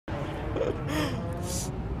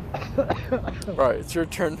Alright, it's your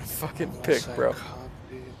turn to fucking pick, bro.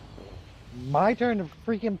 My turn to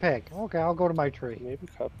freaking pick. Okay, I'll go to my tree. Maybe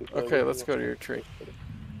copy. Okay, let's go to your tree.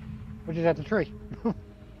 Which is at the tree. You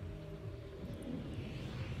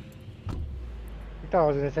thought I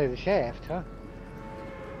was gonna say the shaft, huh?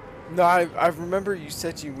 No, I remember you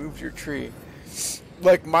said you moved your tree.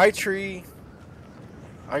 Like, my tree,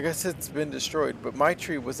 I guess it's been destroyed, but my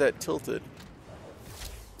tree was at tilted.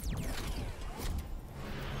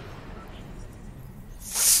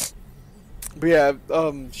 But yeah,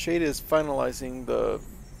 Shade is finalizing the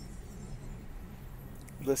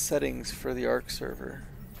settings for the Arc server.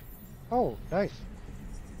 Oh, nice.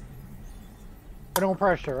 But no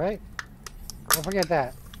pressure, right? Don't forget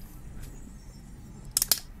that.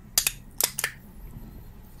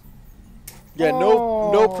 Yeah,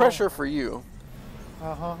 no pressure for you.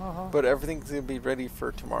 Uh-huh. But everything's gonna be ready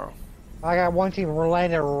for tomorrow. I got one team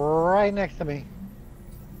landed right next to me.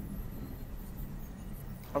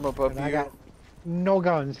 I'm above And you. I got no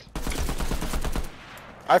guns.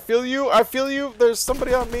 I feel you. I feel you. There's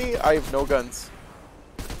somebody on me. I have no guns.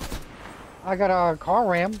 I got a car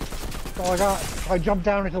ram. That's all I got. I jumped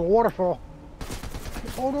down into the waterfall.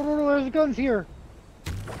 Oh, no, there's guns here.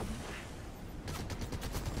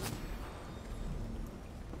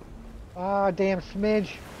 Ah, damn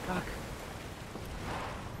smidge. Fuck.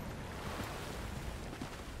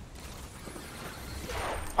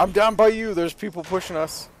 I'm down by you. There's people pushing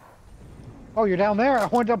us. Oh, you're down there? I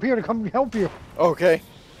went up here to come help you. Okay.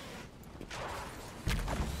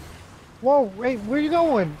 Whoa, wait, where you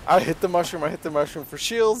going? I hit the mushroom. I hit the mushroom for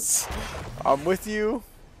shields. I'm with you.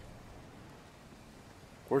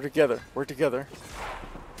 We're together. We're together.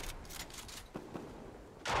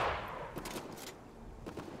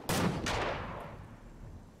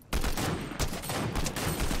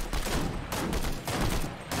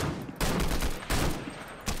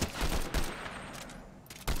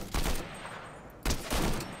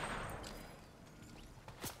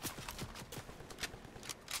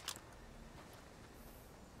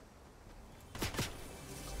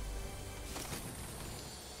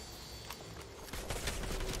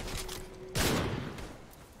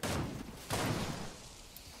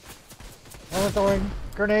 I'm throwing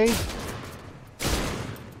grenades. Is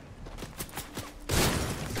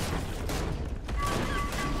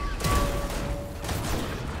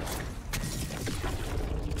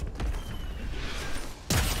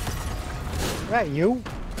that you?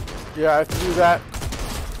 Yeah, I threw that.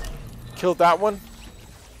 Killed that one.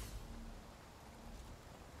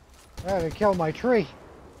 They killed my tree.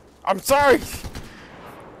 I'm sorry.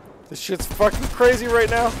 This shit's fucking crazy right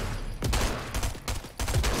now.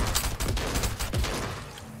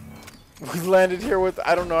 We landed here with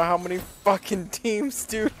I don't know how many fucking teams,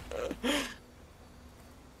 dude.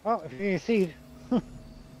 Oh, if you need a seed. You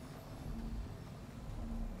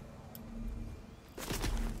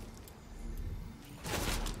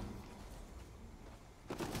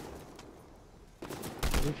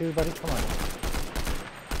too, buddy. Come on.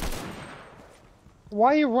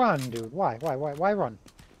 Why you run, dude? Why run?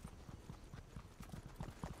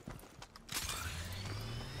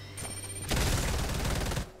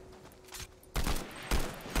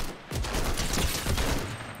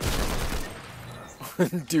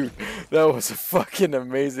 Dude, that was fucking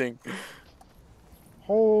amazing.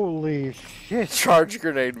 Holy shit. Charge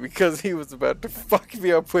grenade because he was about to fuck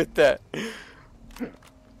me up with that.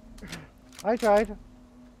 I tried.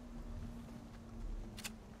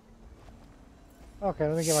 Okay,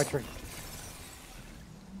 let me get my tree.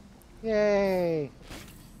 Yay!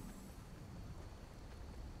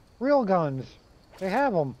 Real guns. They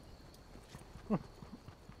have them.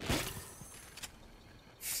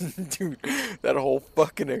 Dude, that whole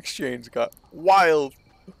fucking exchange got wild.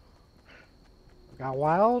 Got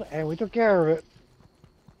wild, and we took care of it.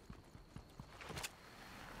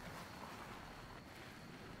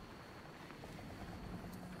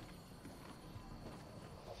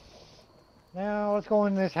 Now, let's go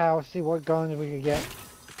in this house, see what guns we can get.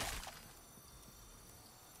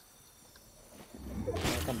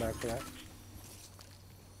 I'll come back to that.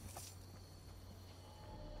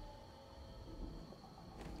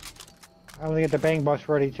 I'm gonna get the bang bus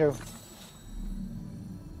ready, too.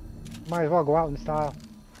 Might as well go out in style.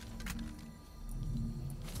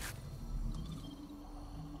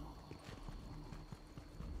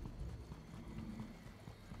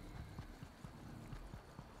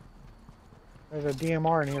 There's a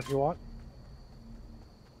DMR in here if you want.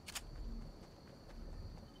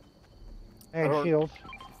 And shields.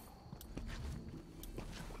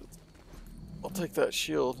 I'll take that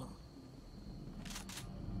shield.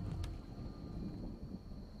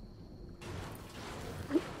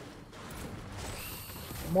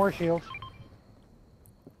 More shields.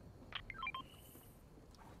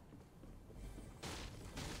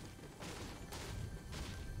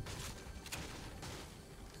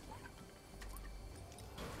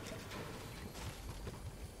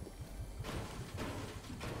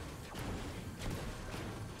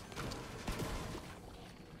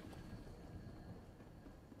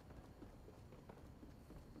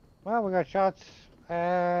 Well, we got shots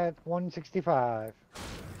at 165.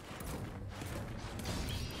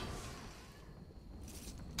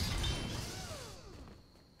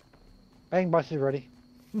 Bang bus is ready.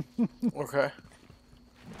 Okay.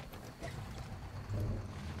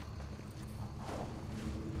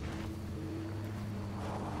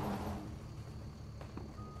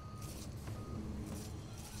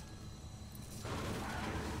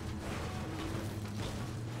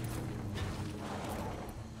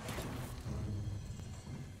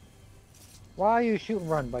 Why are you shoot and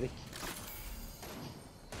run, buddy?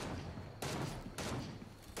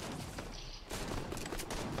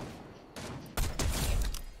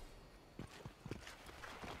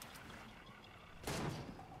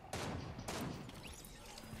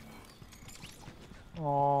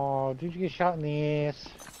 Oh, did you get shot in the ass?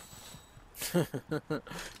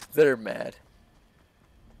 They're mad.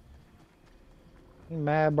 You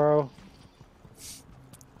mad, bro?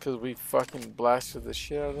 Because we fucking blasted the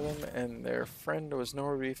shit out of them and their friend was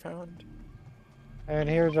nowhere to be found. And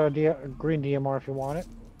here's a green DMR if you want it.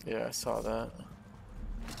 Yeah, I saw that.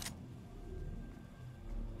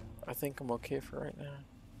 I think I'm okay for right now.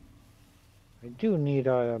 I do need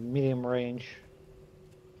a medium range.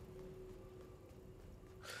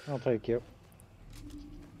 I'll take you.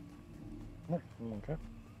 Oh, okay.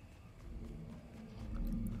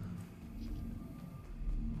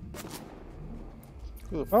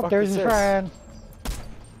 Who the Oh, fuck there's is his this? friend.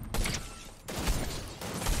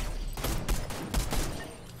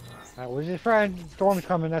 That was his friend. Storm's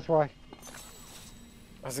coming, that's why.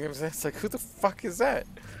 I was gonna say, it's like, who the fuck is that?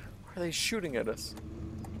 Why are they shooting at us?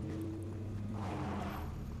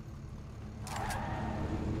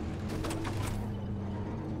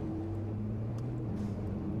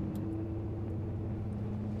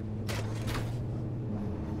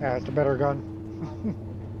 Yeah, it's a better gun.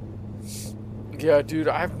 Yeah, dude,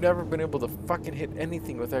 I've never been able to fucking hit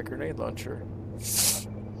anything with that grenade launcher.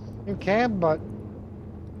 You can, but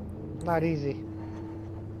not easy.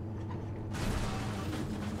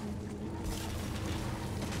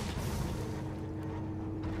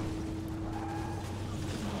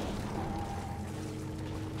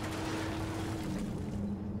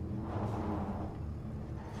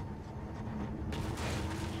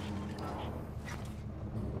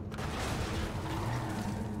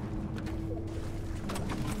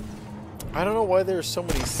 I don't know why there's so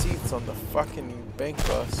many seats on the fucking bank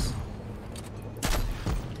bus.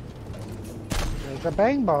 There's a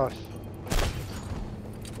bang boss.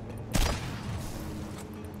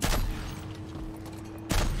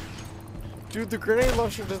 Dude, the grenade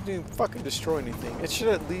launcher doesn't even fucking destroy anything. It should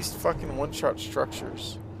at least fucking one-shot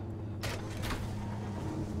structures.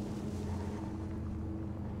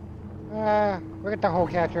 Look at the hole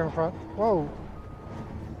catcher in front. Whoa.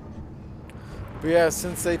 But yeah,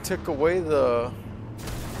 since they took away the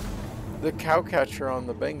cow catcher on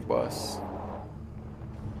the bang bus,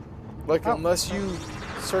 like, unless you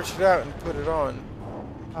search it out and put it on.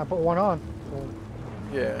 I put one on. So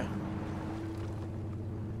Yeah.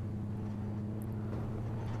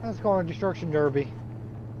 let's go on Destruction Derby.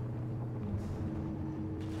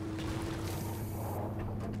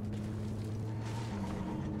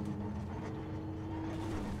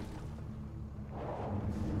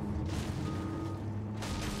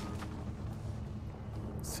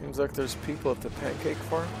 Seems like there's people at the pancake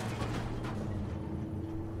farm.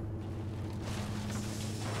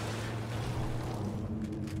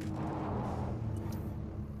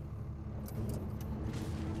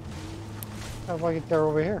 Sounds like they're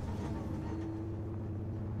over here.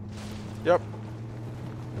 Yep.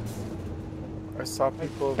 I saw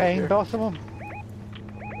people over Bang here. both of them.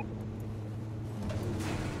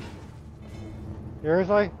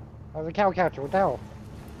 Seriously? How's a cow catcher? What the hell?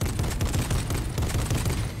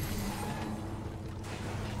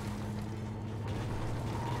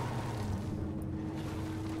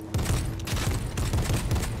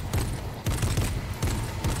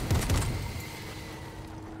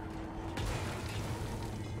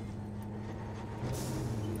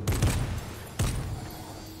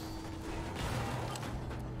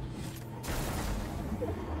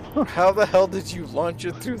 How the hell did you launch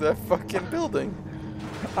it through that fucking building?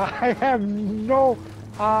 I have no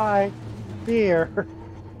idea.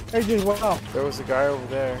 It just went up. There was a guy over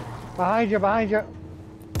there. Behind you, behind you.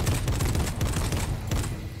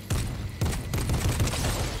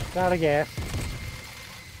 It's out of gas.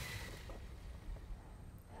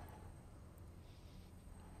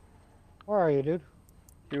 Where are you, dude?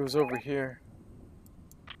 He was over here.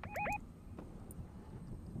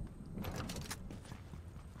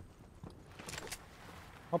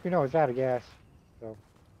 Hope you know it's out of gas. So.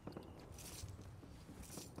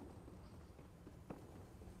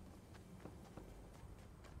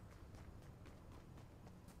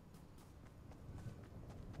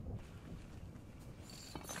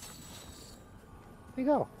 Where'd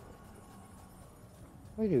you go?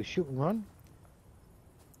 What do you do? Shoot and run?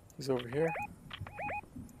 He's over here.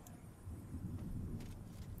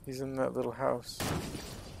 He's in that little house.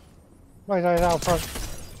 Right out front.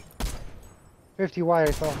 50 wide,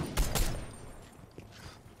 I saw.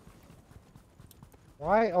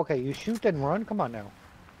 Why? Okay, you shoot and run? Come on now.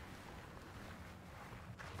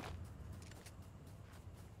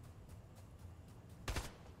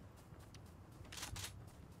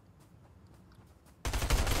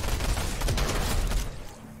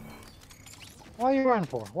 Why are you running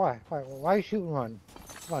for? Why? Why you shoot and run?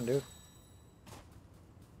 Come on, dude.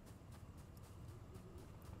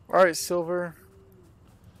 Alright, Silver.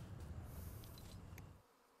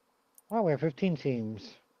 Well, we have 15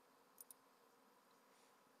 teams.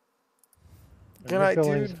 Good night,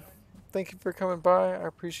 dude. Thank you for coming by. I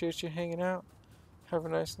appreciate you hanging out. Have a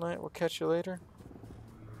nice night. We'll catch you later.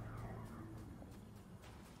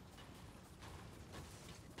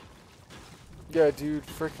 Yeah, dude.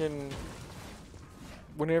 Freaking.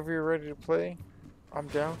 Whenever you're ready to play, I'm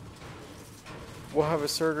down. We'll have a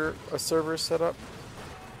server set up.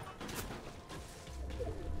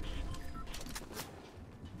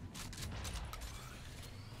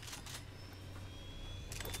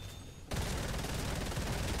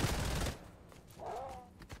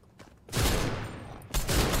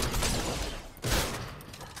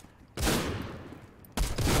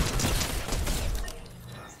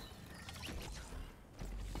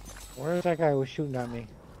 Where's that guy who was shooting at me?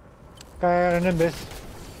 Guy had an Nimbus.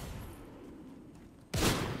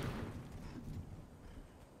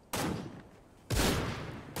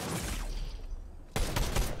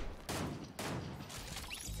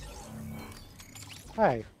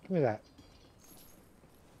 Hey, give me that.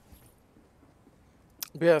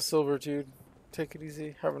 Yeah, Silver, dude. Take it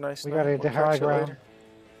easy. Have a nice We night. gotta hit the high ground.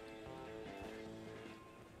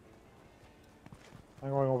 I'm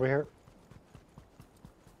going over here.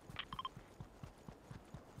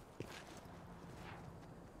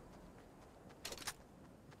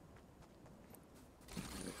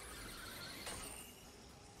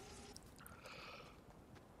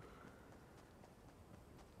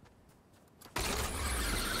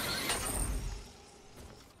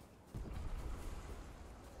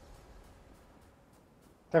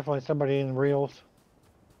 Definitely somebody in reels.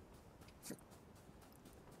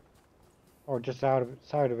 Or just out of it,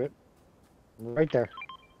 side of it. Right there.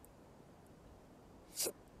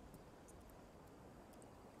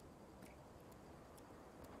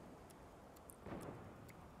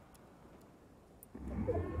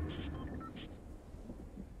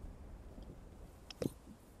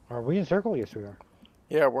 Are we in circle? Yes, we are.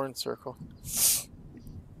 Yeah, we're in circle.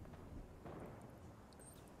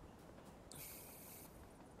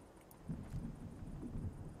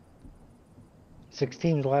 6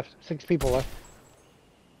 teams left. 6 people left.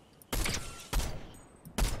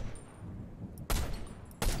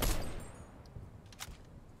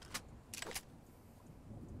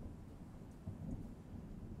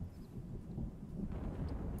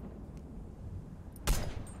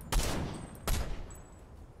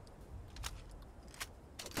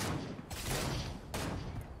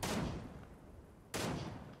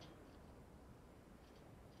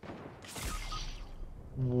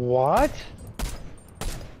 What?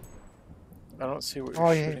 I don't see what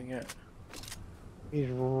you're shooting at. He's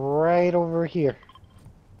right over here.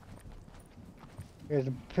 There's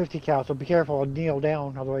a 50 cal, so be careful. Kneel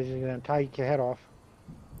down, otherwise he's gonna tie your head off.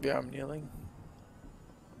 Yeah, I'm kneeling.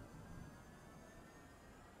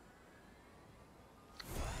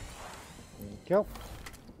 Go.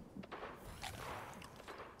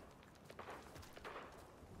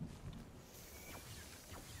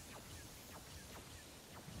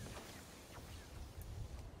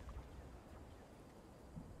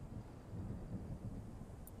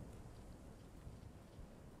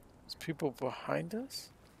 There's people behind us?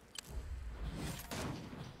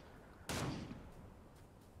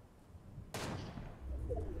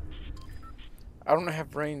 I don't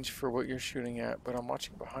have range for what you're shooting at, but I'm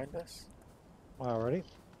watching behind us. Alrighty.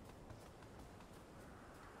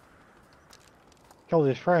 Killed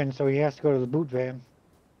his friend, so he has to go to the boot van.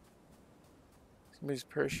 Somebody's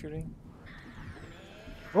parachuting.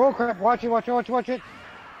 Oh crap! Watch it! Watch it! Watch it! Watch it!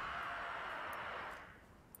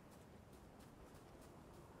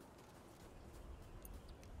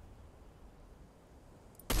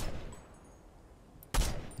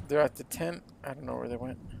 They're at the tent. I don't know where they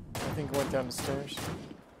went. I think it went down the stairs.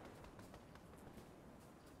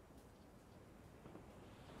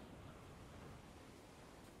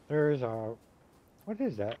 There's a. What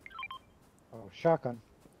is that? Oh, shotgun.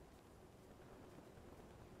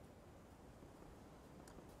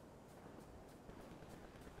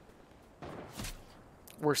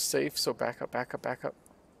 We're safe, so back up, back up, back up.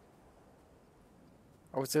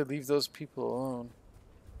 I would say leave those people alone.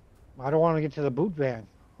 I don't want to get to the boot van.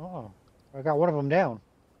 Oh, I got one of them down.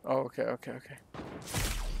 Oh, okay, okay, okay.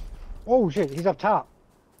 Oh shit! He's up top.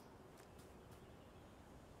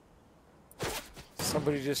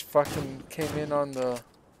 Somebody just fucking came in on the...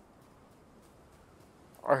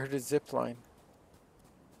 I heard a zip line.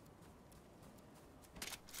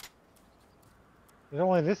 There's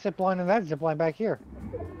only this zip line and that zip line back here.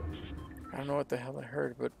 I don't know what the hell I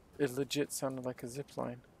heard, but it legit sounded like a zip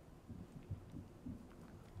line.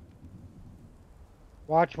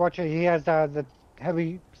 Watch, watch it. He has the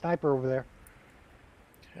heavy sniper over there.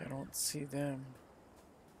 I don't see them.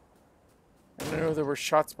 I know there were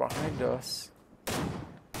shots behind us.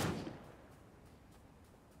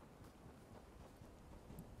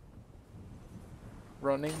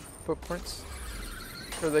 Running footprints.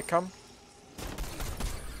 Here they come.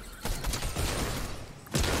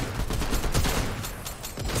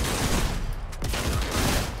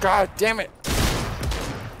 God damn it!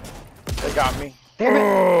 They got me. Damn it!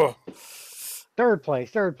 Ugh. Third place,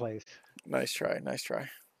 third place. Nice try, nice try.